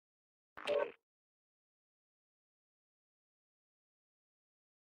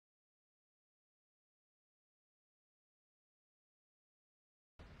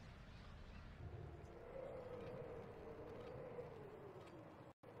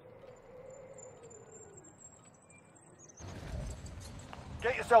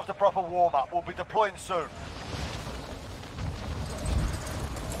Get yourselves a proper warm-up. We'll be deploying soon.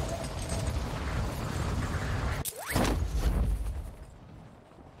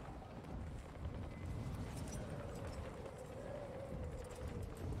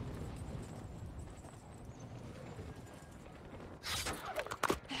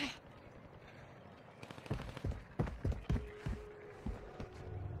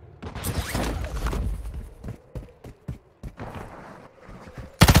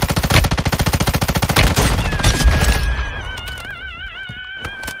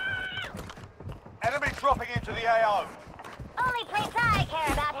 Dropping into the AO. Only place I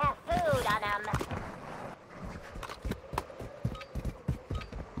care about has food on them.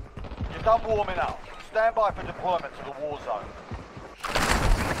 You're done warming up. Stand by for deployment to the war zone.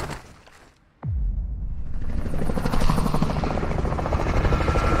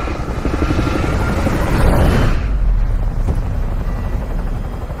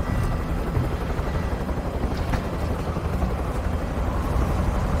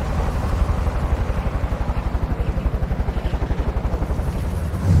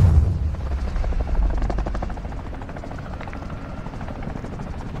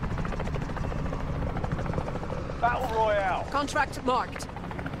 Battle Royale. Contract marked.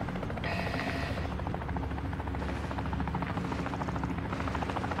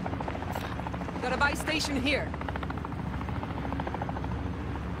 Got a buy station here.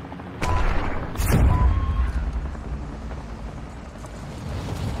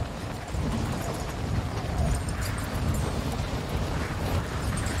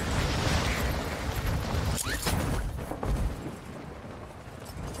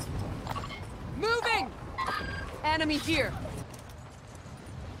 Moving! Enemy here.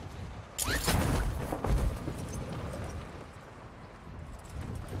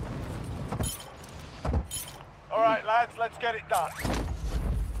 All right, lads, let's get it done.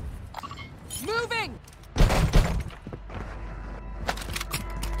 Moving!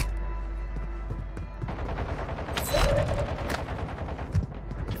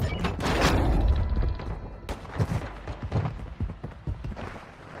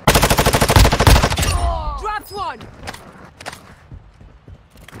 Dropped one!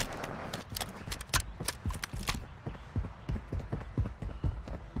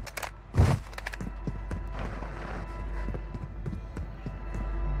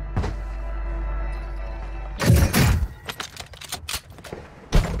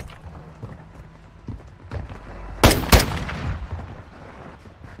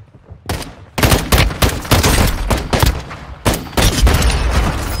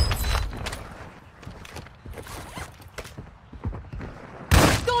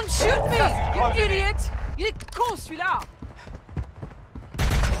 Shoot me, you idiot! Il est con celui-là!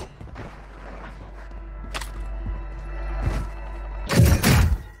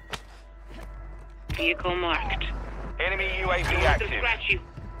 Vehicle marked. Enemy UAV To active. scratch you.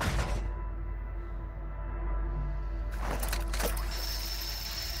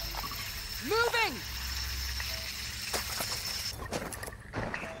 Moving!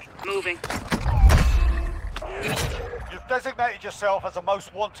 Moving. You've designated yourself as a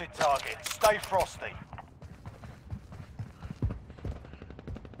most wanted target. Stay frosty.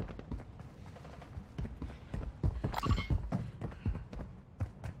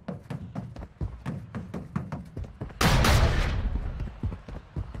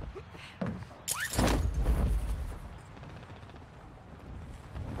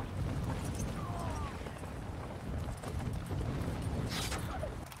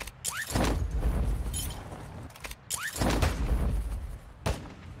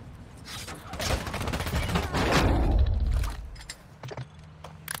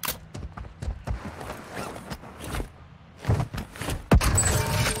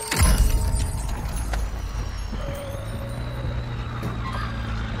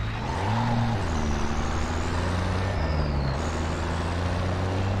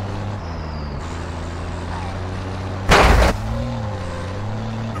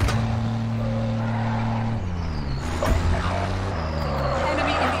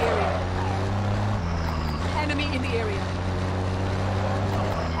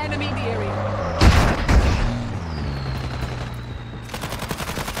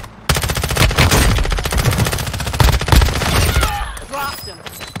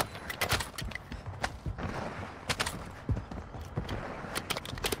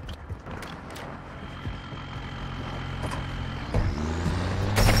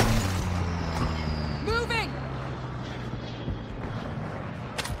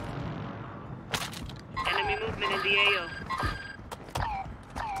 Movement in the AO.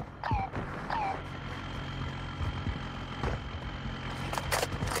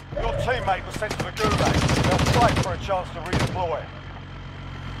 teammate was sent to the gulag. They'll fight for a chance to redeploy.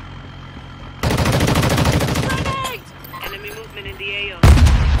 Grenade! Enemy movement in the AO.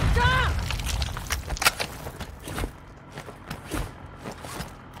 Stop!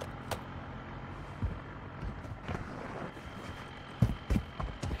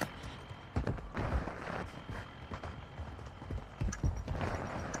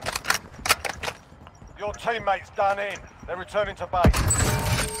 Your teammate's done in. They're returning to base.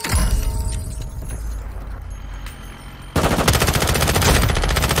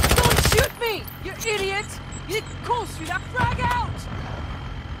 Don't shoot me, you idiot! You need to construire that frag out!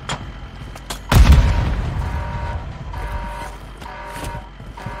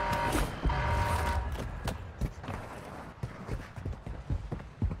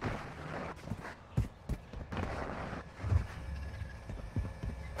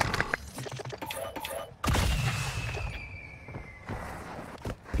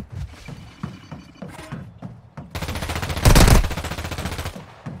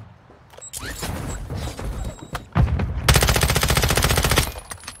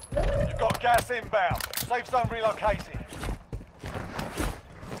 Gas inbound. Safe zone relocated.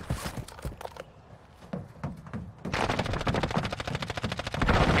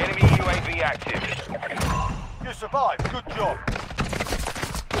 Enemy UAV active. You survived. Good job.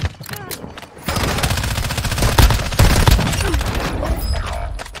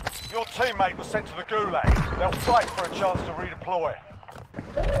 Your teammate was sent to the gulag. They'll fight for a chance to redeploy.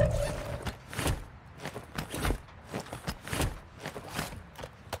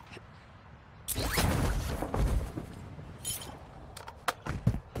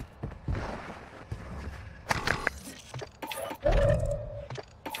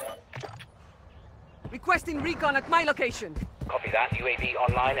 Requesting recon at my location. Copy that. UAV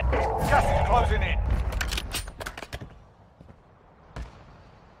online. Gas is closing in.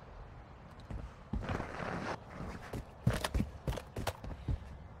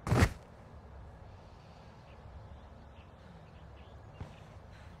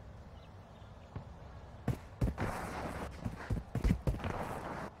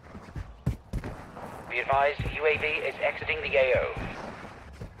 Be advised, UAV is exiting the AO.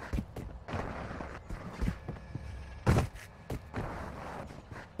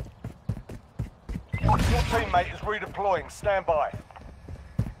 Your teammate is redeploying. Stand by.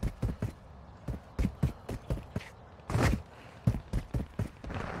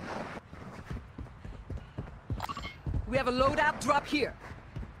 We have a loadout drop here.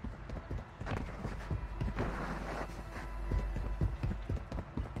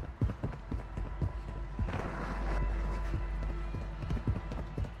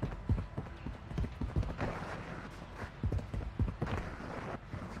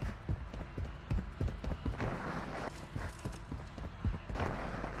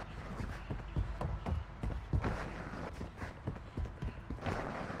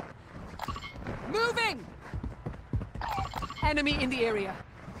 Moving! Enemy in the area.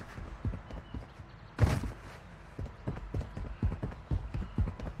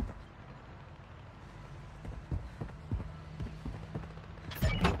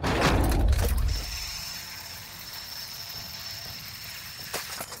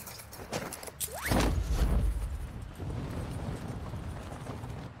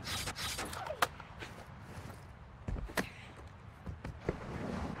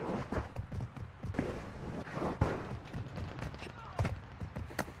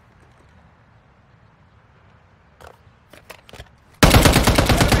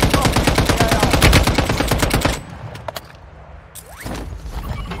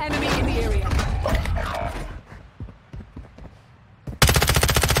 Enemy in the area.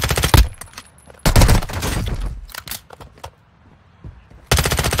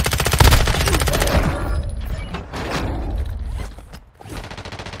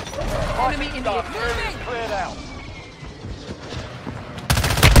 Enemy in the area. Moving! Cleared out.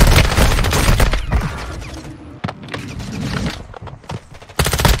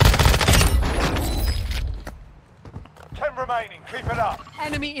 Remaining. Keep it up.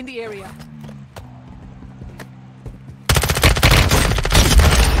 Enemy in the area.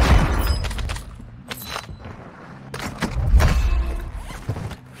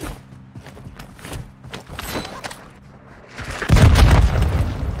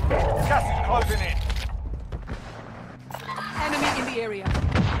 Gas is closing in. Enemy in the area.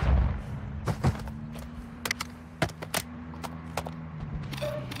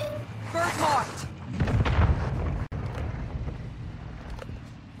 Bird marked.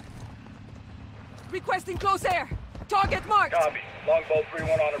 Requesting close air. Target marked. Copy. Longbow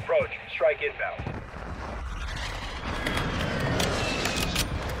 3-1 on approach. Strike inbound.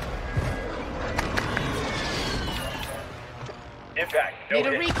 Impact. Need a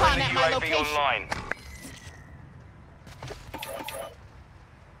No hit. recon Friendly at my UAV location. online.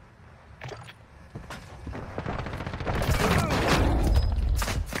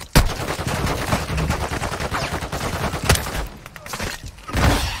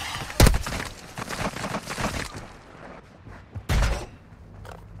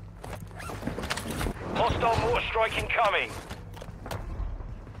 Hostile mortar strike incoming.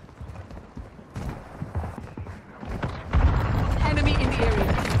 Enemy in the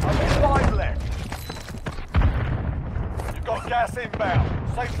area. Only 5 left. You've got gas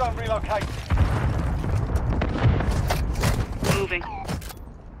inbound. Safe zone relocated. Moving.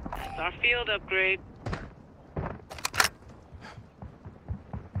 That's our field upgrade.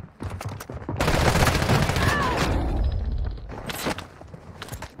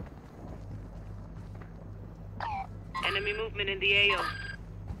 Enemy movement in the AO.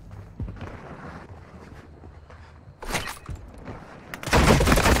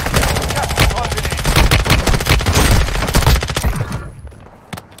 Closing in.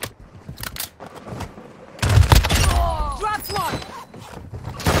 Drops one.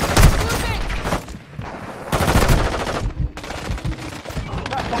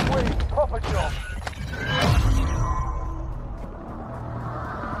 That's a win. Proper job.